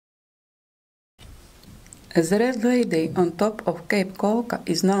The Red Lady on top of Cape Kolka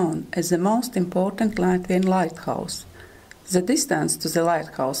is known as the most important Latvian lighthouse. The distance to the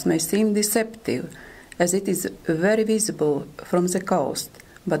lighthouse may seem deceptive, as it is very visible from the coast,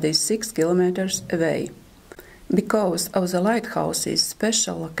 but is 6 kilometers away. Because of the lighthouse's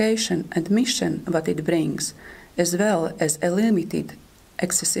special location and mission what it brings, as well as a limited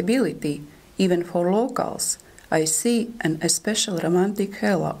accessibility even for locals, I see an especial romantic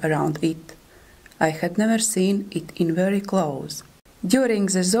halo around it. I had never seen it in very close. During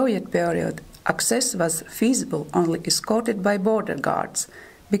the Soviet period, access was feasible only escorted by border guards,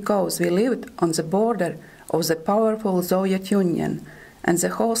 because we lived on the border of the powerful Soviet Union, and the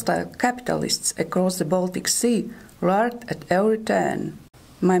hostile capitalists across the Baltic Sea lurked at every turn.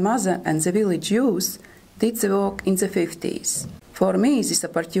 My mother and the village youth did the work in the 50s. For me, this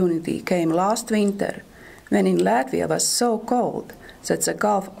opportunity came last winter, when in Latvia was so cold that the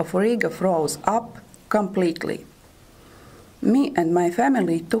Gulf of Riga froze up completely. Me and my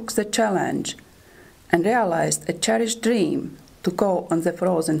family took the challenge and realized a cherished dream to go on the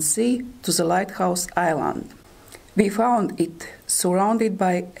frozen sea to the lighthouse island. We found it surrounded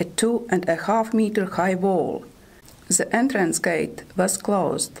by a 2.5-meter high wall. The entrance gate was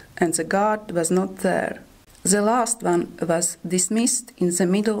closed and the guard was not there. The last one was dismissed in the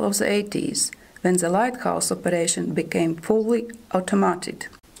middle of the 80s, when the lighthouse operation became fully automated.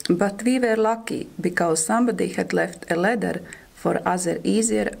 But we were lucky because somebody had left a ladder for other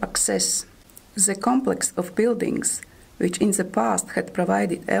easier access. The complex of buildings, which in the past had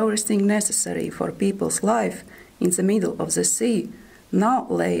provided everything necessary for people's life in the middle of the sea, now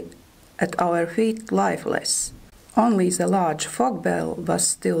lay at our feet lifeless. Only the large fog bell was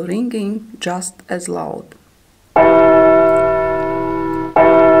still ringing just as loud.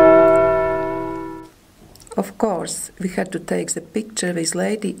 Of course, we had to take the picture with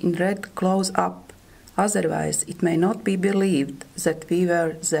Lady in Red close up, otherwise it may not be believed that we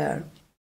were there.